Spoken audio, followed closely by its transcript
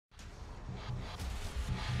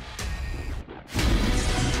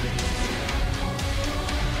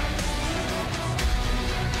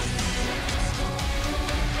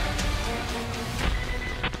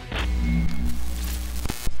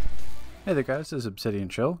Hey there guys, this is Obsidian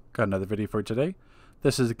Chill. Got another video for you today.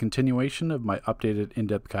 This is a continuation of my updated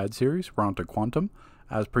in-depth guide series. We're on to Quantum.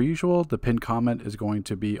 As per usual, the pinned comment is going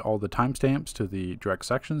to be all the timestamps to the direct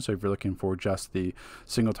section. So if you're looking for just the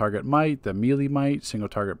single target might, the melee might, single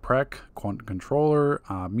target prec, quantum controller,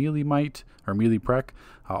 melee might, or melee prec,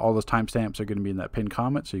 all those timestamps are going to be in that pinned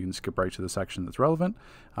comment, so you can skip right to the section that's relevant.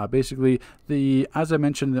 Basically, as I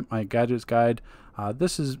mentioned in my gadgets guide,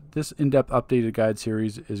 this in-depth updated guide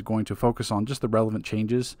series is going to focus on just the relevant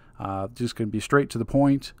changes. Just going to be straight to the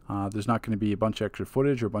point. There's not going to be a bunch of extra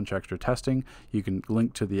footage or a bunch of extra testing. You can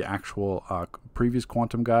link to the actual previous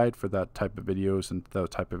Quantum guide for that type of videos and that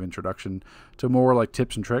type of introduction to more like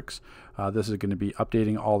tips and tricks. This is going to be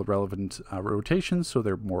updating all the relevant rotations so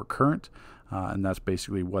they're more current. And that's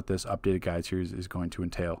basically what this updated guide series is going to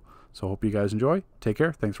entail. So hope you guys enjoy. Take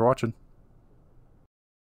care. Thanks for watching.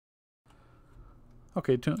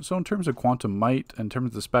 Okay, so in terms of Quantum Might, in terms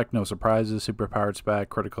of the spec, no surprises, super powered spec,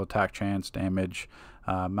 critical attack chance, damage,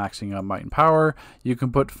 maxing up might and power. You can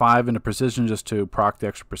put 5 into precision just to proc the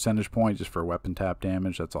extra percentage point just for weapon tap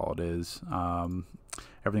damage, that's all it is.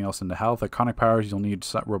 Everything else into health. Iconic powers, you'll need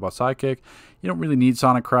Robot Sidekick. You don't really need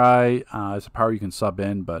Sonic Cry. It's a power you can sub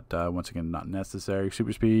in, but once again, not necessary.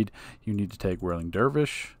 Super speed, you need to take Whirling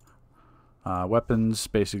Dervish. Weapons,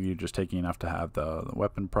 basically you're just taking enough to have the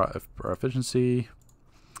weapon efficiency.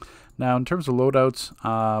 Now, in terms of loadouts,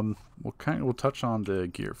 we'll touch on the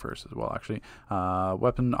gear first as well. Actually,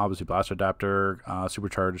 weapon, obviously blaster adapter,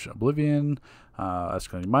 supercharged Oblivion,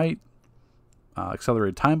 escalating might,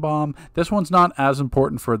 accelerated time bomb. This one's not as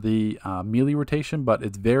important for the melee rotation, but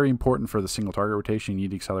it's very important for the single target rotation. You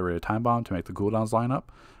need accelerated time bomb to make the cooldowns line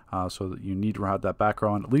up. So that you need to have that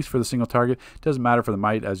background, at least for the single target. It doesn't matter for the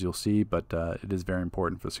might, as you'll see, but it is very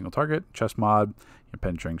important for the single target. Chest mod,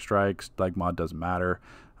 penetrating strikes, leg mod doesn't matter.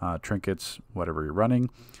 Trinkets, whatever you're running.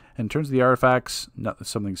 In terms of the artifacts,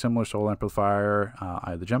 something similar, Soul Amplifier,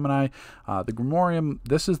 Eye of the Gemini. The Grimorium,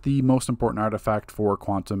 this is the most important artifact for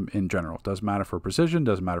Quantum in general. It doesn't matter for precision,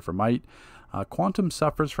 doesn't matter for might. Quantum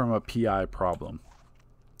suffers from a PI problem.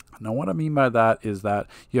 Now, what I mean by that is that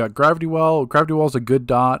you got Gravity Well. Gravity Well is a good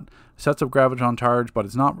dot, sets up graviton charge, but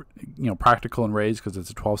it's not practical in raids because it's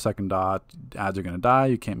a 12-second dot. Ads are going to die.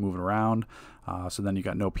 You can't move it around. So then you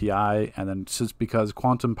got no PI, and then just because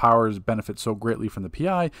Quantum powers benefit so greatly from the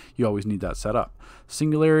PI, you always need that set up.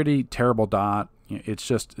 Singularity, terrible dot. It's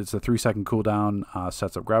a 3-second cooldown,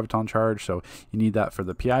 sets up graviton charge, so you need that for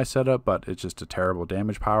the PI setup, but it's just a terrible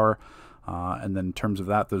damage power. And then in terms of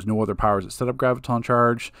that, there's no other powers that set up graviton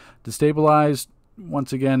charge. Destabilized,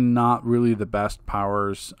 once again, not really the best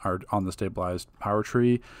powers are on the stabilized power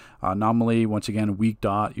tree. Anomaly, once again, weak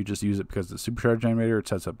dot. You just use it because it's a supercharge generator. It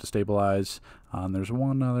sets up to stabilize. There's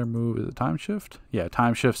one other move. Is it Time Shift? Yeah,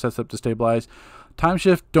 Time Shift sets up to stabilize. Time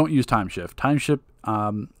Shift, don't use Time Shift. Time Shift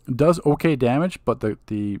does okay damage, but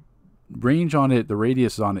the range on it, the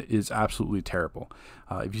radius on it is absolutely terrible.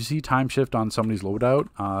 If you see Time Shift on somebody's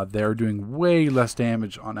loadout, they're doing way less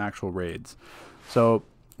damage on actual raids. So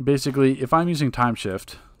basically, if I'm using Time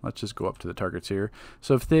Shift, let's just go up to the targets here.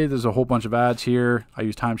 So if there's a whole bunch of ads here, I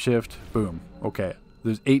use Time Shift, boom. Okay,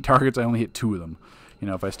 there's 8 targets, I only hit 2 of them.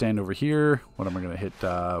 If I stand over here, what am I going to hit?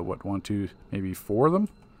 1, 2, maybe 4 of them?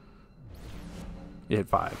 You hit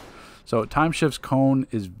 5. So Time Shift's cone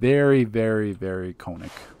is very, very, very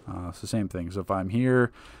conic. It's the same thing. So if I'm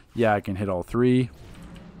here, yeah, I can hit all 3.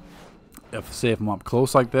 Say if I'm up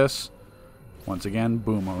close like this, once again,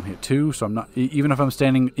 boom, I'll hit 2. So I'm not, even if I'm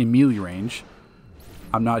standing in melee range,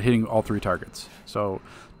 I'm not hitting all 3 targets. So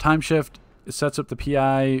Time Shift, it sets up the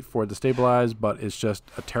PI for the stabilize, but it's just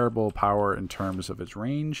a terrible power in terms of its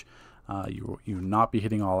range. You will not be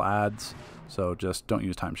hitting all ads, so just don't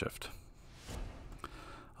use Time Shift.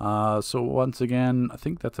 So once again, I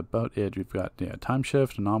think that's about it. We've got Time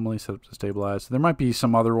Shift, Anomaly, set up to stabilize. So there might be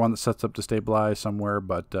some other one that sets up to stabilize somewhere,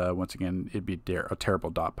 but once again, it'd be a terrible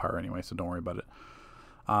dot power anyway, so don't worry about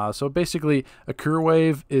it. So basically, a Cure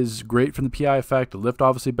Wave is great from the PI effect. The Lift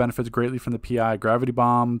obviously benefits greatly from the PI. Gravity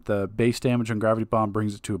Bomb, the base damage on Gravity Bomb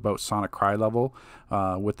brings it to about Sonic Cry level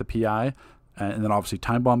with the PI. And then obviously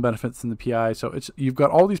Time Bomb benefits in the PI. So you've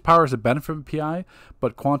got all these powers that benefit from PI,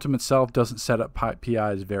 but Quantum itself doesn't set up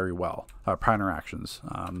PIs very well, prior interactions.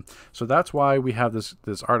 So that's why we have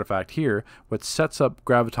this artifact here, which sets up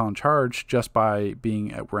graviton charge just by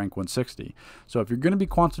being at rank 160. So if you're going to be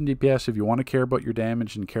Quantum DPS, if you want to care about your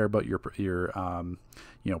damage and care about your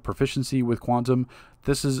proficiency with quantum,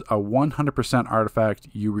 this is a 100% artifact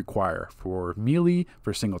you require for melee,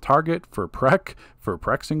 for single target, for prec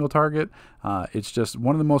single target. It's just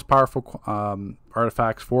one of the most powerful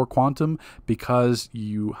artifacts for quantum, because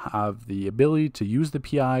you have the ability to use the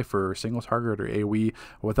PI for single target or AoE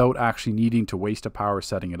without actually needing to waste a power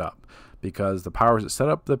setting it up, because the powers that set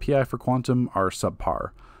up the PI for quantum are subpar.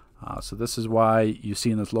 So this is why you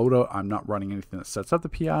see in this loadout, I'm not running anything that sets up the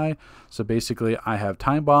PI. So basically I have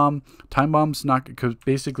Time Bomb. Time Bomb's not, because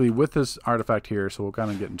basically with this artifact here, so we'll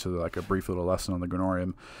kind of get into like a brief little lesson on the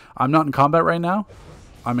Granorium. I'm not in combat right now.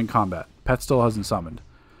 I'm in combat. Pet still hasn't summoned.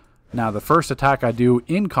 Now the first attack I do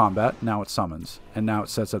in combat, now it summons, and now it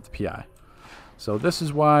sets up the PI. So this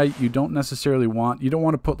is why you don't necessarily want, you don't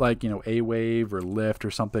want to put like, A-Wave or Lift or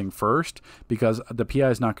something first, because the PI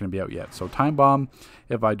is not going to be out yet. So Time Bomb,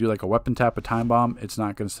 if I do like a weapon tap a Time Bomb, it's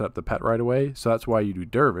not going to set up the pet right away. So that's why you do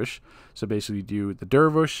Dervish. So basically you do the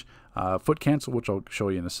Dervish, foot cancel, which I'll show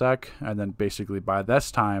you in a sec. And then basically by this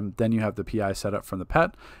time, then you have the PI set up from the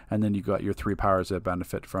pet. And then you got your 3 powers that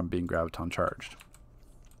benefit from being Graviton charged.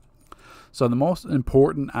 So the most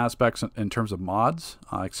important aspects in terms of mods,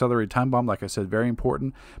 Accelerated Time Bomb, like I said, very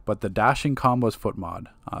important, but the dashing combos foot mod.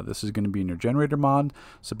 This is going to be in your generator mod.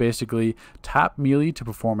 So basically, tap melee to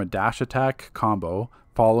perform a dash attack combo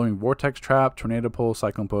following Vortex Trap, Tornado Pulse,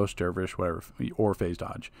 Cyclone Push, Dervish, whatever, or Phase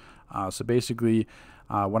Dodge. So basically,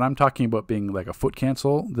 when I'm talking about being like a foot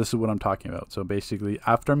cancel, this is what I'm talking about. So basically,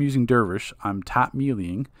 after I'm using Dervish, I'm tap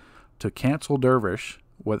meleeing to cancel Dervish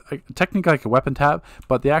with technically like a weapon tap,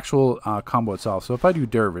 but the actual combo itself. So if I do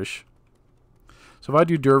Dervish,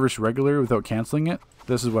 regular without canceling it,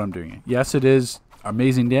 this is what I'm doing. Yes, it is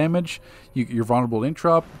amazing damage. You're vulnerable to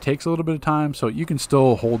interrupt. It takes a little bit of time, so you can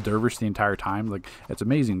still hold Dervish the entire time. Like, it's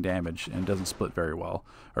amazing damage and doesn't split very well,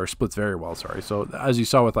 or splits very well. Sorry. So as you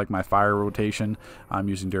saw with like my fire rotation, I'm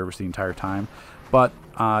using Dervish the entire time. But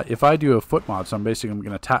if I do a foot mod, so I'm going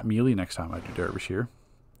to tap melee next time I do Dervish here.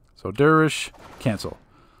 So Dervish, cancel.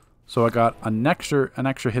 So I got an extra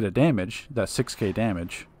hit of damage, that 6k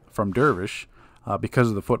damage from Dervish, because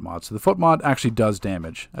of the foot mod. So the foot mod actually does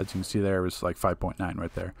damage. As you can see there, it was like 5.9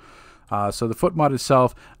 right there. So the foot mod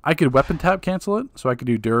itself, I could weapon tap cancel it. So I could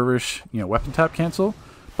do Dervish, weapon tap cancel.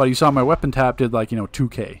 But you saw my weapon tap did like,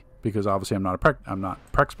 2k, because obviously I'm not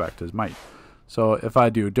prec spec as Might. So if I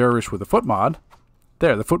do Dervish with a foot mod,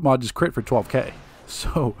 there, the foot mod just crit for 12k.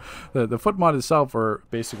 So the foot mod itself, or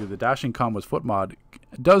basically the dashing combos foot mod,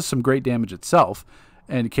 does some great damage itself,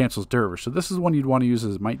 and it cancels Dervish. So this is one you'd want to use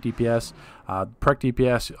as Might DPS. Prec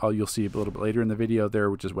DPS, you'll see a little bit later in the video there,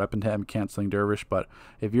 which is weapon tap canceling Dervish. But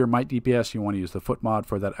if you're Might DPS, you want to use the foot mod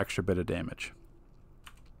for that extra bit of damage.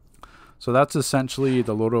 So that's essentially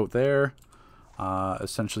the loadout there.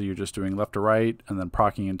 Essentially, you're just doing left to right, and then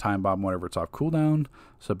proccing and Time Bomb whenever it's off cooldown.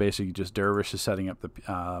 So basically, just Dervish is setting up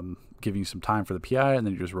the, giving you some time for the PI, and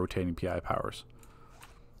then you're just rotating PI powers.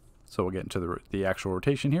 So we'll get into the actual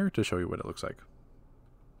rotation here to show you what it looks like.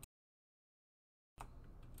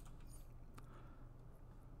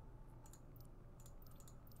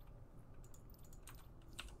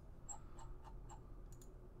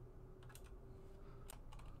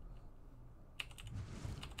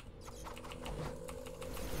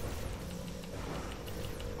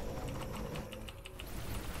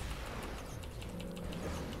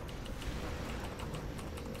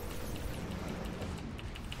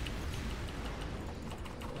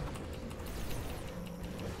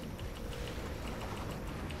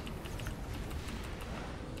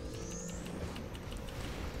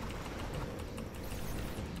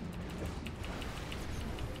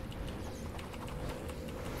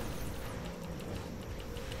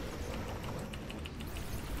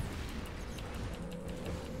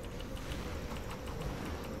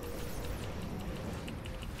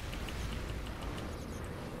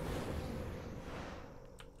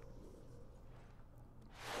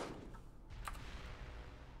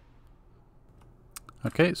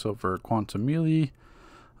 Okay, so for Quantum Melee,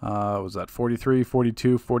 was that 43,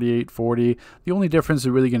 42, 48, 40. The only difference is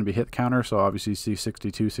really going to be hit counter, so obviously you see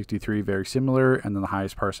 62, 63, very similar, and then the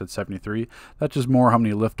highest parse at 73. That's just more how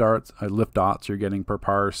many lift dots you're getting per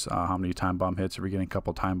parse, how many time bomb hits. If you're getting a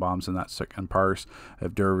couple time bombs in that second parse,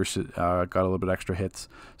 if Dervish got a little bit extra hits.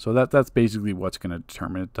 So that's basically what's going to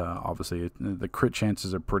determine it. Obviously, the crit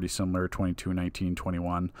chances are pretty similar, 22, 19,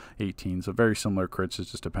 21, 18. So very similar crits,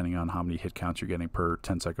 it's just depending on how many hit counts you're getting per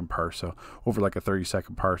 10-second parse. So over like a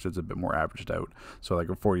 30-second parse, it's a bit more averaged out. So like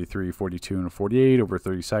a 43, 42, and a 48 over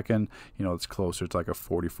 30-second, it's closer to like a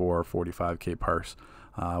 44 or 45k parse,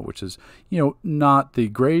 which is, not the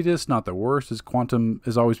greatest, not the worst. As Quantum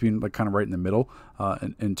has always been like kind of right in the middle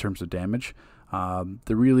in terms of damage.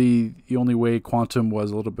 The only way Quantum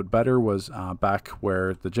was a little bit better was back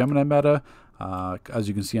where the Gemini meta. As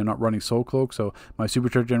you can see, I'm not running Soul Cloak, so my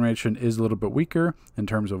supercharge generation is a little bit weaker in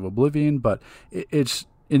terms of Oblivion, but it's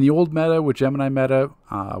in the old meta with Gemini meta,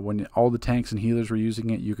 when all the tanks and healers were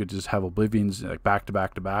using it, you could just have Oblivions like back to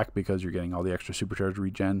back to back because you're getting all the extra supercharge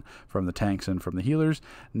regen from the tanks and from the healers.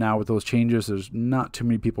 Now with those changes, there's not too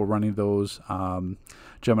many people running those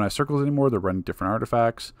Gemini circles anymore. They're running different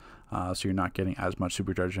artifacts, so you're not getting as much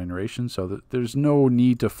supercharge generation. So there's no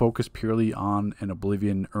need to focus purely on an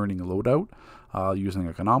Oblivion earning loadout using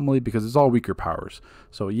like Anomaly, because it's all weaker powers.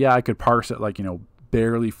 So yeah, I could parse it like, you know,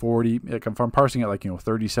 barely 40, like if I'm parsing it like, you know,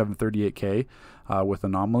 37, 38k with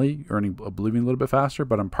Anomaly, earning Oblivion a little bit faster,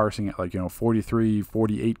 but I'm parsing it like, you know, 43,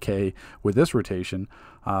 48k with this rotation.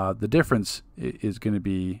 The difference is going to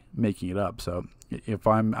be making it up. So if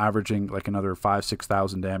I'm averaging like another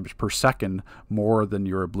 5,000-6,000 damage per second more than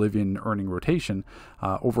your Oblivion earning rotation,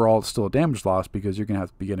 overall it's still a damage loss, because you're going to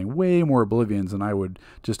have to be getting way more Oblivions than I would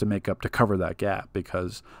just to make up to cover that gap,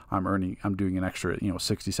 because I'm doing an extra, you know,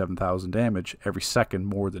 67,000 damage every second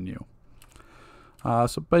more than you.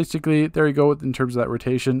 So basically, there you go in terms of that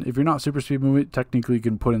rotation. If you're not super speed movement, technically you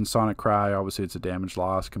can put in Sonic Cry. Obviously, it's a damage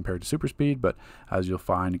loss compared to super speed, but as you'll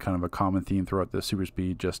find, kind of a common theme throughout the super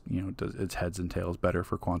speed, just, you know, does its heads and tails better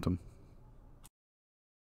for Quantum.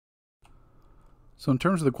 So in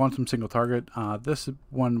terms of the Quantum single target, this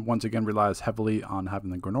one once again relies heavily on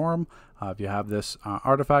having the Granorum. If you have this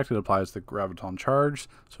artifact, it applies the Graviton Charge,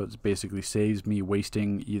 so it basically saves me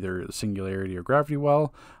wasting either Singularity or Gravity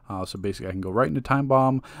Well. So basically I can go right into Time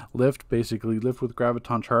Bomb, lift with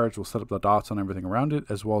Graviton Charge, will set up the dots on everything around it,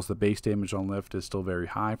 as well as the base damage on lift is still very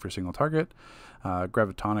high for single target.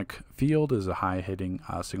 Gravitonic Field is a high hitting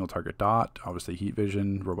single target dot. Obviously Heat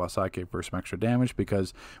Vision, Robot Psychic for some extra damage,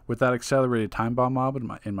 because with that accelerated Time Bomb mob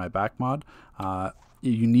in my back mod,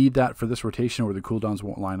 you need that for this rotation where the cooldowns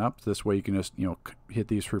won't line up. This way you can just, you know, hit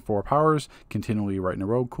these for 4 powers continually right in a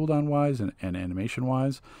row, cooldown wise and animation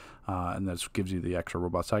wise, and that gives you the extra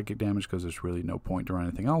Robot Psychic damage, because there's really no point to run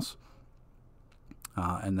anything else,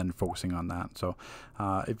 and then focusing on that. So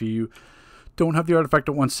if you don't have the artifact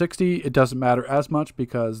at 160, it doesn't matter as much,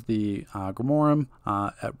 because the Grimorum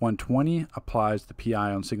at 120 applies the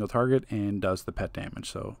PI on single target and does the pet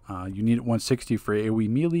damage. So you need it 160 for AoE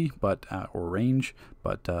melee, but or range,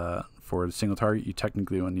 but for the single target, you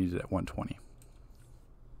technically only need it at 120.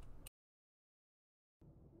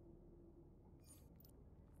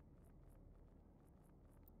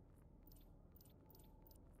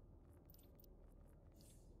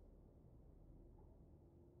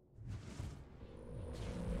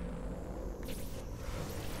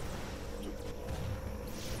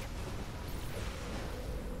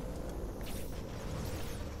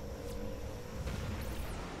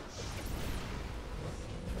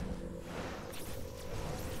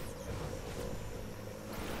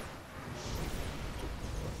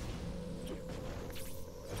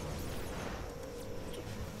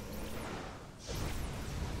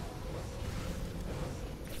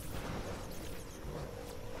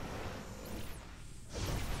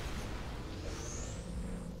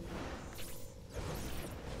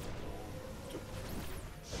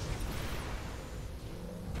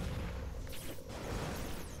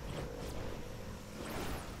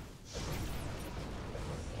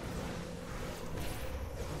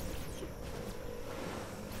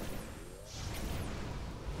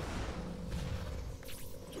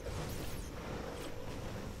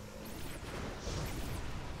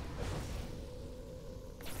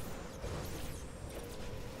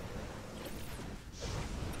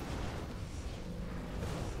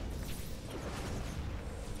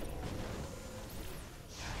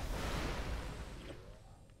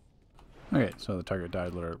 Okay, so the target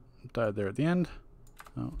died there at the end.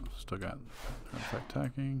 Oh, still got artifact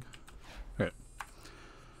attacking. Okay.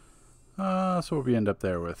 So we end up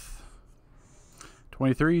there with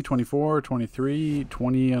 23, 24, 23,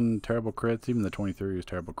 20 on terrible crits. Even the 23 is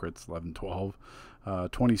terrible crits, 11, 12.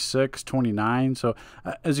 26, 29. So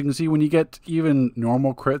as you can see, when you get even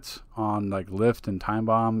normal crits on like lift and time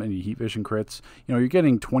bomb and heat vision crits, you know, you're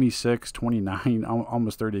getting 26, 29,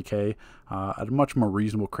 almost 30k at a much more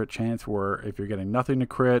reasonable crit chance, where if you're getting nothing to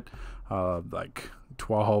crit, like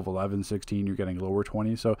 12, 11, 16, you're getting lower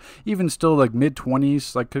 20s. So even still like mid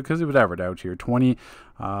 20s, like, because it would average out here 20,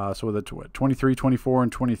 so with a 23, 24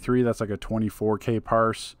 and 23, that's like a 24k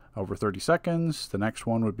parse over 30 seconds. The next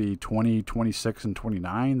one would be 20, 26 and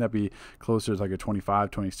 29. That'd be closer to like a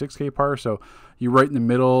 25, 26k parse. So you're right in the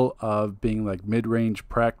middle of being like mid-range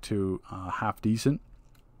prec to half decent.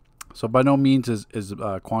 So by no means is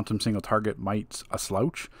Quantum single target Might a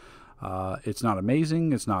slouch. It's not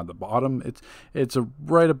amazing. It's not at the bottom. It's a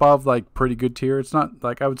right above like pretty good tier. It's not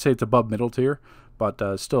like, I would say it's above middle tier,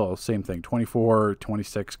 but still same thing. 24,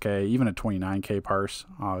 26k, even a 29k parse.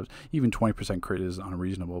 Even 20% crit is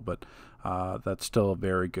unreasonable, but that's still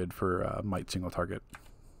very good for Might single target.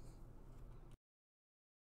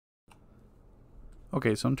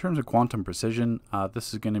 Okay, so in terms of quantum precision,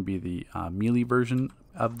 this is going to be the melee version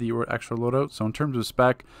of the extra loadout. So in terms of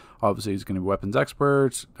spec, obviously it's going to be weapons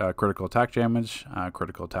experts, critical attack damage,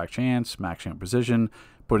 critical attack chance, maxing out precision,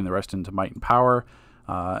 putting the rest into might and power.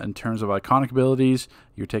 In terms of iconic abilities,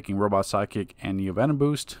 you're taking robot psychic and neo venom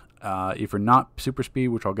boost. If you're not super speed,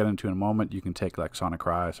 which I'll get into in a moment, you can take like sonic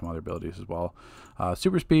cry, some other abilities as well.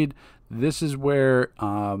 Super speed, this is where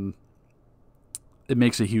it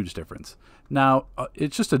makes a huge difference. Now,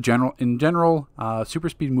 it's just in general, super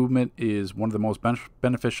speed movement is one of the most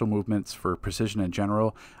beneficial movements for precision in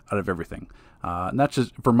general out of everything. And that's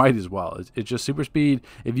just for might as well. It's just super speed.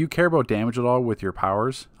 If you care about damage at all with your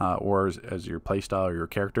powers or as your playstyle or your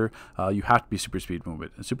character, you have to be super speed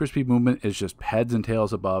movement. And super speed movement is just heads and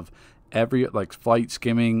tails above every, like flight,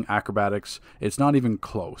 skimming, acrobatics. It's not even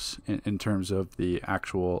close in terms of the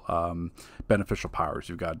actual beneficial powers.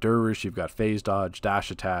 You've got dervish, you've got phase dodge,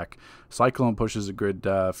 dash attack. Cyclone push is a good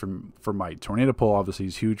for might. Tornado pull obviously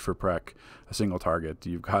is huge for prec, a single target.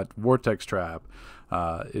 You've got vortex trap.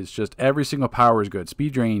 It's just every single power is good.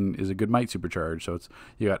 Speed drain is a good might supercharge. So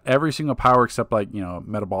you got every single power except like, you know,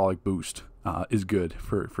 metabolic boost is good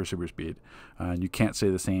for super speed. And you can't say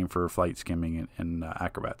the same for flight, skimming, and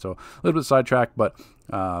acrobat. So a little bit sidetracked, but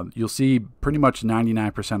you'll see pretty much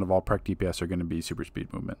 99% of all prec DPS are going to be super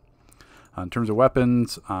speed movement. In terms of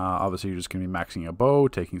weapons, obviously you're just going to be maxing a bow,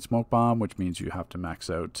 taking smoke bomb, which means you have to max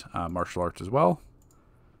out martial arts as well.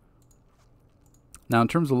 Now, in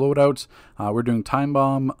terms of loadouts, we're doing Time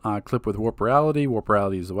Bomb, clip with Warp Reality. Warp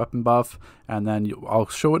Reality is the weapon buff. And then I'll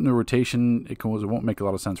show it in the rotation. It won't make a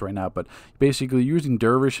lot of sense right now, but basically using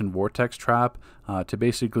Dervish and Vortex Trap to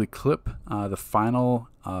basically clip the final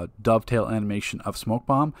dovetail animation of Smoke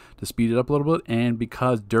Bomb to speed it up a little bit. And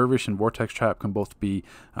because Dervish and Vortex Trap can both be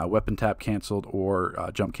weapon tap canceled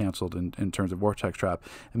or jump canceled in terms of Vortex Trap,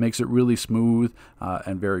 it makes it really smooth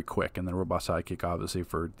and very quick. And then Robot Sidekick obviously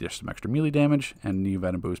for just some extra melee damage, and Neo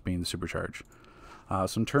Venom Boost being the supercharge.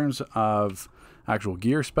 So in terms of actual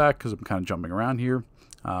gear spec, because I'm kind of jumping around here,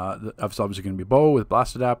 it's obviously going to be bow with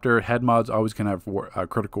blast adapter. Head mod's always going to have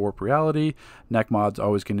critical warp reality. Neck mod's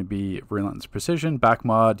always going to be relentless precision. Back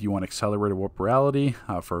mod, you want accelerated warp reality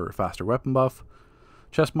for faster weapon buff.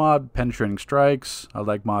 Chest mod, penetrating strikes.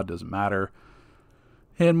 Leg mod doesn't matter.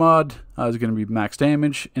 Hand mod is going to be max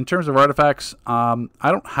damage. In terms of artifacts, I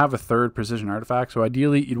don't have a third precision artifact, so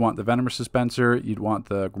ideally you'd want the Venomous Dispenser, you'd want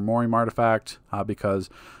the Grimorium artifact, because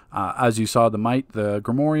as you saw the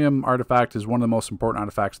Grimorium artifact is one of the most important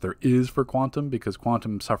artifacts there is for Quantum, because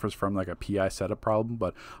Quantum suffers from like a PI setup problem,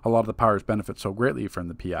 but a lot of the powers benefit so greatly from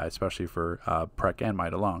the PI, especially for Prec and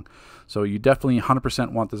Might alone. So you definitely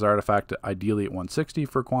 100% want this artifact, ideally at 160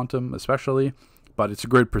 for Quantum especially. But it's a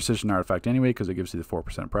great precision artifact anyway because it gives you the 4%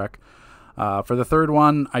 prec. For the third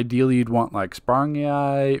one, ideally you'd want like Sparring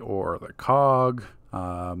AI or the Cog.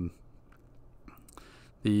 There's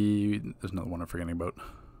another one I'm forgetting about.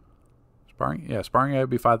 Sparring AI would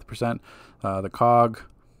be 5%. The Cog,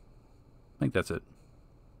 I think that's it.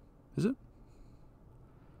 Is it?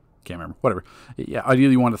 Can't remember. Whatever. Yeah,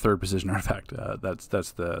 ideally you want a third precision artifact. That's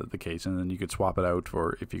the case, and then you could swap it out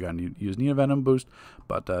for if you got to use Neo Venom boost.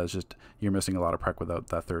 But it's just you're missing a lot of prec without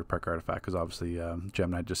that third prec artifact, because obviously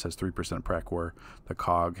Gemini just has 3% prec, where the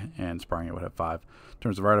Cog and Sparring It would have 5. In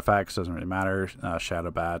terms of artifacts, doesn't really matter.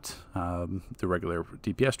 Shadow Bat, the regular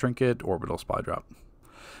DPS trinket, orbital supply drop.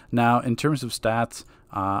 Now, in terms of stats,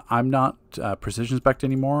 I'm not precision spec'd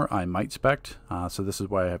anymore. I might spec'd, so this is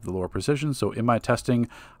why I have the lower precision. So in my testing,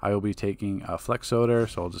 I will be taking a flex soda,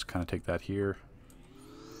 so I'll just kind of take that here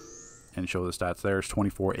and show the stats there. It's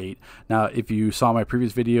 24.8. Now, if you saw my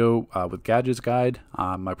previous video with Gadget's Guide,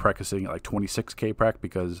 my prec is sitting at like 26k prec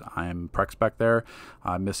because I'm prec spec there.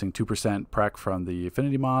 I'm missing 2% prec from the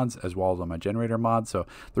affinity mods as well as on my generator mod. So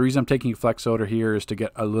the reason I'm taking flex soda here is to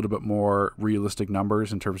get a little bit more realistic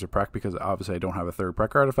numbers in terms of prec, because obviously I don't have a third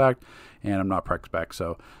prec artifact and I'm not prec spec.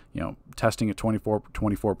 So, you know, testing at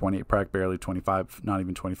 24.8 prec, barely 25, not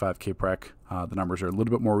even 25k prec. The numbers are a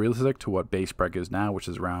little bit more realistic to what base prec is now, which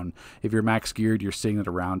is around, if you're max geared, you're sitting at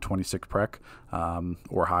around 26 prec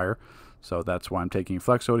or higher. So that's why I'm taking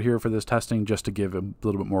flex soda here for this testing, just to give a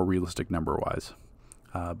little bit more realistic number wise.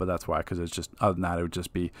 But that's why, because it's just, other than that, it would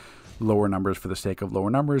just be lower numbers for the sake of lower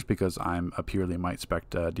numbers, because I'm a purely might spec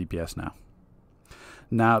DPS now.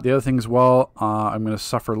 Now, the other thing as well, I'm going to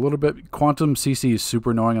suffer a little bit. Quantum CC is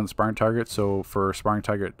super annoying on the sparring target, so for sparring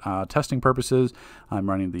target testing purposes, I'm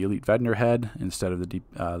running the Elite Vendor head instead of the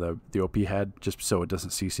OP head, just so it doesn't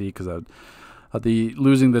CC, because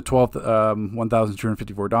losing the 12th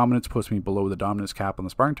 1,254 dominance puts me below the dominance cap on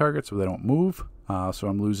the sparring target, so they don't move. So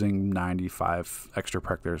I'm losing 95 extra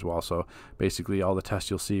prec there as well. So basically all the tests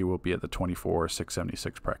you'll see will be at the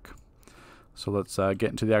 24,676 prec. So let's get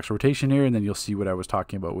into the actual rotation here, and then you'll see what I was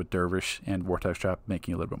talking about with Dervish and Vortex Trap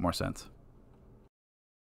making a little bit more sense.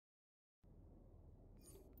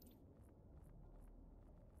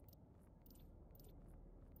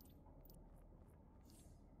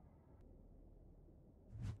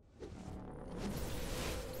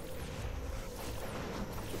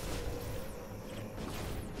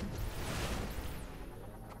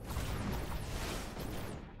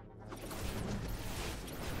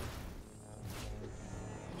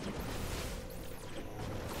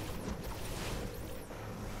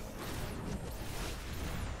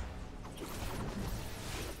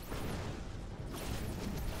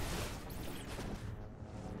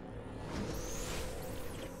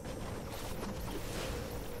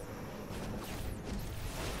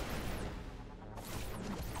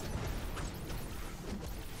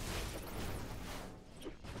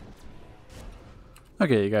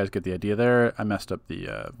 Okay, you guys get the idea there. I messed up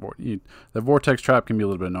the Vortex Trap can be a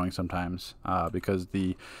little bit annoying sometimes because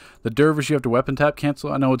the Dervish you have to weapon tap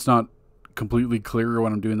cancel. I know it's not completely clear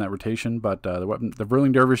when I'm doing that rotation, but the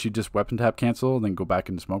Whirling Dervish you just weapon tap cancel and then go back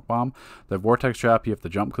into Smoke Bomb. The Vortex Trap you have to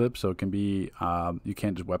jump clip, so it can be you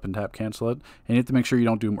can't just weapon tap cancel it, and you have to make sure you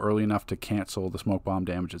don't do them early enough to cancel the Smoke Bomb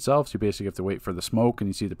damage itself. So you basically have to wait for the smoke and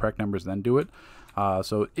you see the prec numbers and then do it.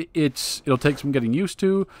 So it'll take some getting used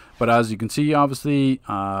to, but as you can see, obviously,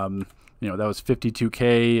 you know, that was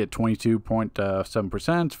 52K at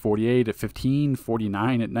 22.7%, 48 at 15,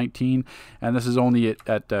 49 at 19, and this is only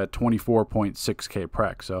at 24.6K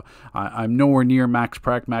prec. So I'm nowhere near max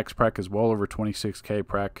prec. Max prec is well over 26K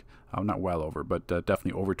prec. Not well over, but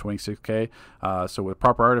definitely over 26K. So with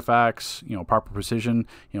proper artifacts, you know, proper precision,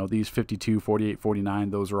 you know, these 52, 48, 49,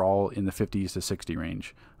 those are all in the 50s to 60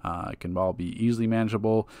 range. It can all be easily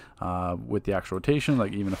manageable with the actual rotation,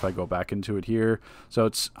 like even if I go back into it here. So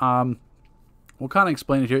it's, we'll kind of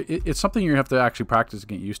explain it here. It's something you have to actually practice and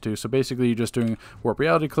get used to. So basically you're just doing Warp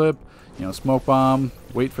Reality Clip, you know, Smoke Bomb,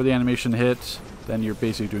 wait for the animation to hit, then you're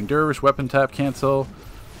basically doing Dervish, Weapon Tap, Cancel,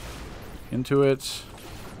 into it.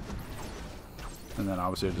 And then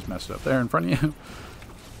obviously I just messed it up there in front of you.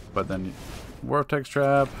 But then Vortex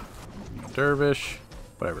Trap, Dervish,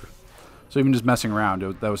 whatever. So even just messing around,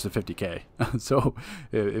 that was the 50K. So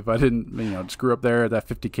if I didn't, you know, screw up there, that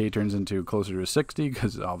 50K turns into closer to 60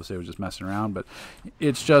 because obviously I was just messing around. But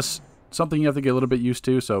it's just something you have to get a little bit used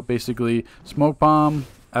to. So basically, Smoke Bomb,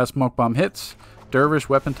 as Smoke Bomb hits, Dervish,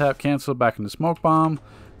 Weapon Tap, Cancel, back into Smoke Bomb,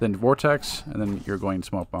 then Vortex, and then you're going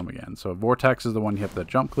Smoke Bomb again. So Vortex is the one you have to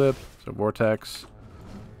jump clip. So Vortex,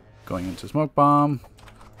 going into Smoke Bomb,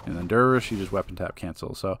 and then Dervish, you just Weapon Tap,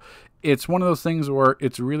 Cancel. So it's one of those things where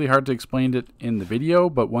it's really hard to explain it in the video,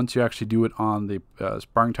 but once you actually do it on the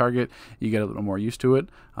sparring target, you get a little more used to it.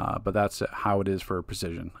 But that's how it is for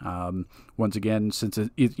precision. Once again, since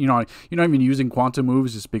you're not even using quantum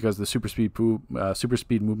moves, it's because the super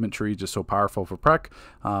speed movement tree is just so powerful for prec.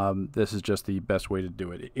 This is just the best way to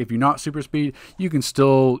do it. If you're not super speed, you can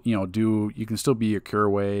still you can still be a Cure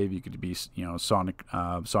Wave. You could be Sonic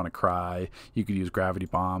Cry. You could use Gravity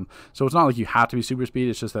Bomb. So it's not like you have to be super speed.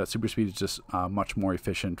 It's just that super speed is just much more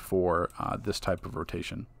efficient for this type of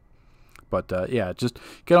rotation. But yeah, just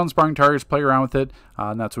get on sparring targets, play around with it,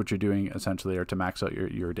 and that's what you're doing essentially, or to max out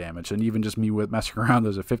your damage. And even just me with messing around,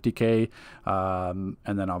 there's a 50K, and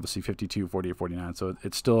then obviously 52, 48, 49. So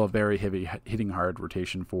it's still a very heavy hitting hard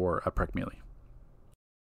rotation for a prec melee.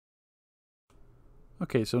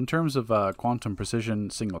 Okay, so in terms of quantum precision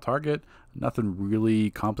single target, nothing really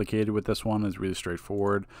complicated with this one. It's really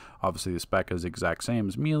straightforward. Obviously the spec is the exact same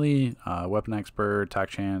as melee, weapon expert, attack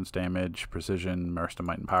chance, damage, precision, rest of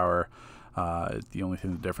might and power. The only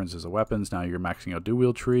thing the difference is the weapons. Now you're maxing out dual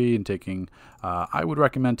wield tree and taking, I would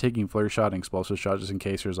recommend taking flare shot and explosive shot just in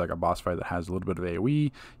case there's like a boss fight that has a little bit of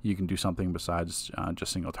AoE. You can do something besides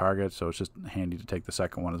just single target, so it's just handy to take the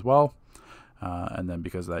second one as well. And then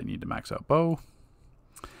because of that, you need to max out bow.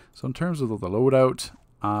 So in terms of the loadout,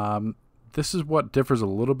 this is what differs a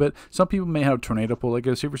little bit. Some people may have Tornado Pull. Like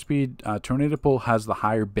a super speed, Tornado Pull has the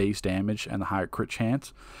higher base damage and the higher crit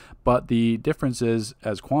chance. But the difference is,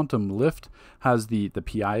 as Quantum Lift has the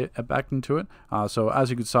PI backed into it. So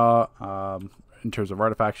as you saw, in terms of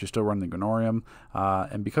artifacts, you're still running the Gonorium.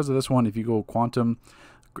 And because of this one, if you go Quantum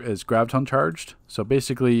is Graviton charged. So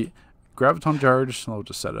basically, Graviton charge, I'll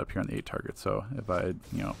just set it up here on the 8 target. So if I,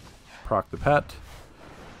 proc the pet,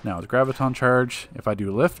 now it's Graviton charge. If I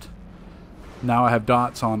do lift, now I have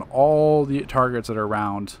dots on all the targets that are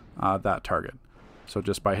around that target. So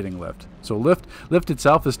just by hitting lift. So lift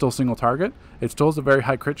itself is still single target. It still has a very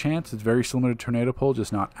high crit chance. It's very similar to Tornado Pull,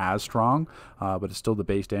 just not as strong. But it's still, the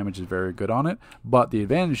base damage is very good on it. But the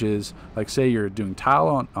advantage is, like say you're doing tile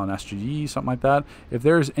on SGE, something like that. If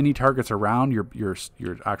there's any targets around your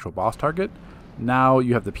actual boss target, now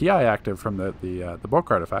you have the PI active from the book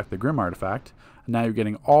artifact, the Grim artifact. And now you're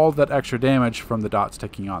getting all that extra damage from the dots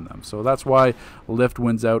ticking on them. So that's why lift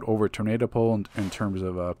wins out over Tornado Pull in terms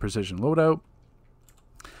of precision loadout.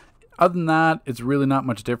 Other than that, it's really not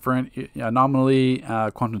much different. Nominally,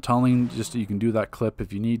 quantum tunneling, just you can do that clip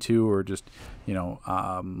if you need to, or just,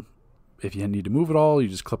 if you need to move at all, you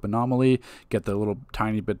just clip anomaly, get the little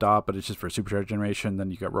tiny bit dot, but it's just for supercharge generation.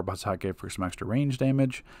 Then you got Robot's Hake for some extra range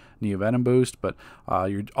damage, Neo Venom boost, but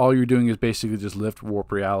all you're doing is basically just lift,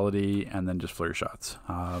 warp reality, and then just flare shots.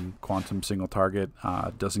 Quantum single target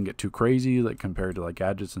doesn't get too crazy, like compared to like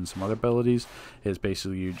gadgets and some other abilities. Is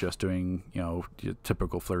basically you just doing your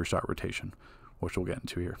typical flare shot rotation, which we'll get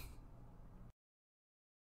into here.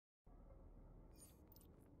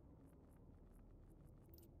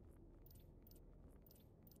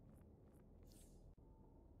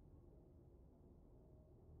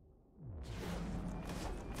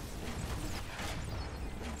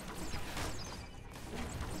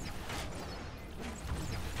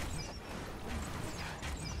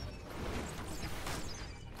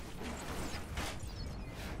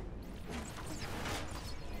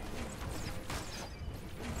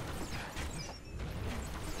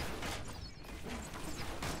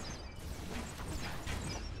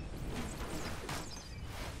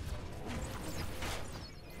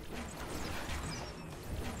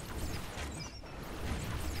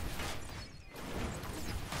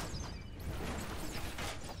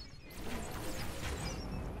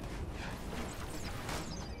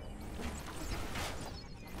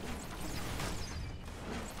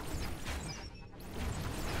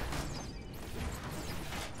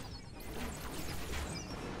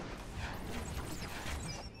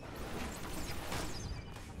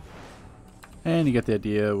 And you get the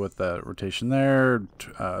idea with that rotation there.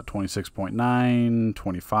 26.9,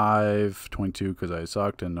 25, 22 because I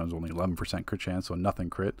sucked and I was only 11% crit chance, so nothing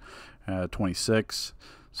crit. 26.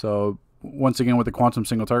 So once again with the quantum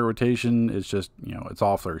single target rotation, it's just, it's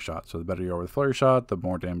all flare shot. So the better you are with flare shot, the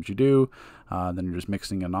more damage you do. Then you're just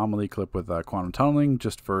mixing anomaly clip with quantum tunneling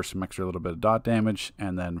just for some extra little bit of dot damage,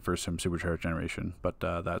 and then for some supercharge generation. But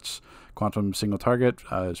that's quantum single target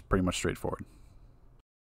is pretty much straightforward.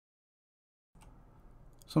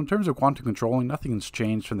 So in terms of quantum controlling, nothing's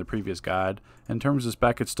changed from the previous guide. In terms of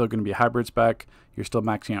spec, it's still going to be a hybrid spec. You're still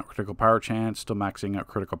maxing out critical power chance, still maxing out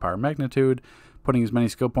critical power magnitude, putting as many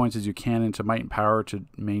skill points as you can into might and power to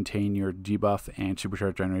maintain your debuff and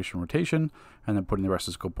supercharge generation rotation, and then putting the rest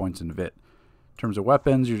of the skill points into VIT. In terms of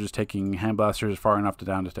weapons, you're just taking hand blasters far enough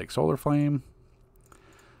down to take solar flame.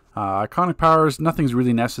 Iconic powers, nothing's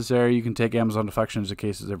really necessary. You can take Amazon deflections in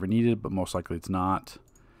case it's ever needed, but most likely it's not.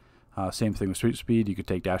 Same thing with sweep speed. You could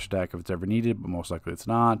take dash attack if it's ever needed, but most likely it's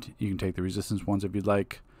not. You can take the resistance ones if you'd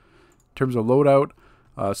like. In terms of loadout,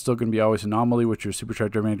 it's still going to be always anomaly with your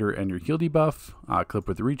supercharge generator and your heal debuff. Clip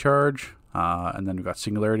with the recharge, and then we've got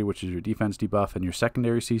singularity, which is your defense debuff and your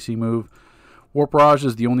secondary CC move. Warp barrage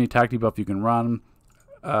is the only attack debuff you can run.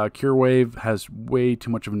 Cure wave has way too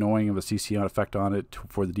much of annoying of a CC effect on it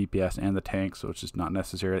for the DPS and the tank, so it's just not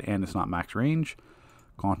necessary, and it's not max range.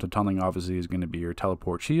 Quantum tunneling obviously is going to be your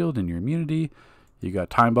teleport shield and your immunity. You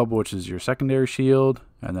got time bubble, which is your secondary shield,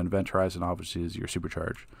 and then event horizon obviously is your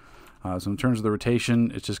supercharge. So in terms of the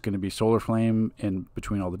rotation, it's just going to be solar flame in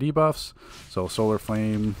between all the debuffs. So solar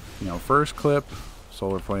flame, first clip,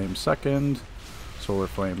 solar flame second, solar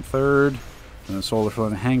flame third, and then solar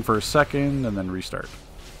flame hang for a second, and then restart.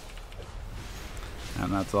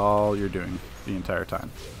 And that's all you're doing the entire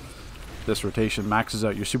time. This rotation maxes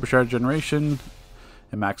out your supercharge generation.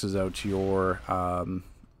 It maxes out your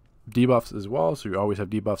debuffs as well, so you always have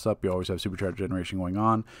debuffs up, you always have supercharge generation going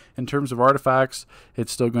on. In terms of artifacts,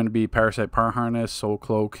 it's still going to be Parasite Power Harness, Soul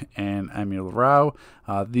Cloak, and Amulet of Rao.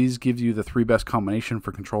 These give you the 3 best combination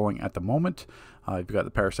for controlling at the moment. You've got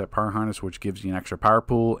the Parasite Power Harness, which gives you an extra power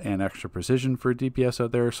pool and extra precision for DPS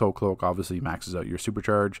out there. Soul Cloak obviously maxes out your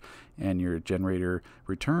supercharge and your generator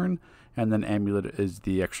return, and then Amulet is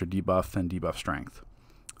the extra debuff and debuff strength.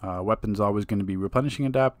 Weapon's always going to be Replenishing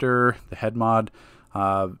Adapter. The head mod,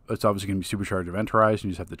 it's obviously going to be Supercharge Event Horizon.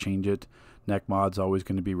 You just have to change it. Neck mod's always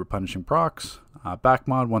going to be Replenishing Procs. Back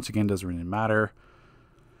mod, once again, doesn't really matter.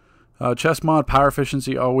 Chest mod, power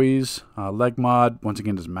efficiency always. Leg mod, once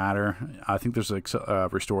again, doesn't matter. I think there's like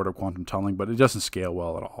restorative quantum tunneling, but it doesn't scale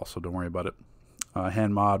well at all, so don't worry about it.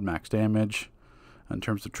 Hand mod, max damage. In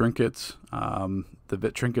terms of trinkets, the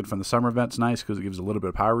Vit trinket from the summer event's nice because it gives a little bit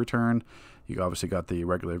of power return. You obviously got the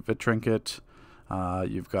regular Vit trinket.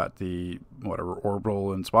 You've got the whatever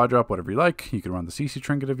orbital and spot drop, whatever you like. You can run the CC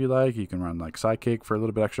trinket if you like. You can run like Sidekick for a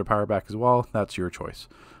little bit extra power back as well. That's your choice.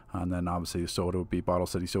 And then obviously soda would be Bottle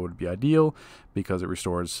City Soda would be ideal because it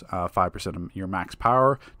restores 5% of your max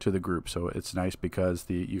power to the group. So it's nice because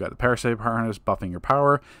you got the Parasite Harness buffing your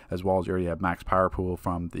power, as well as you already have max power pool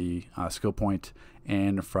from the skill point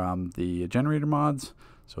and from the generator mods.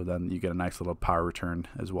 So then you get a nice little power return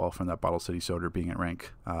as well from that Bottle City Soda being at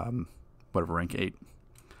rank, whatever, rank 8.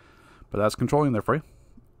 But that's controlling there for you.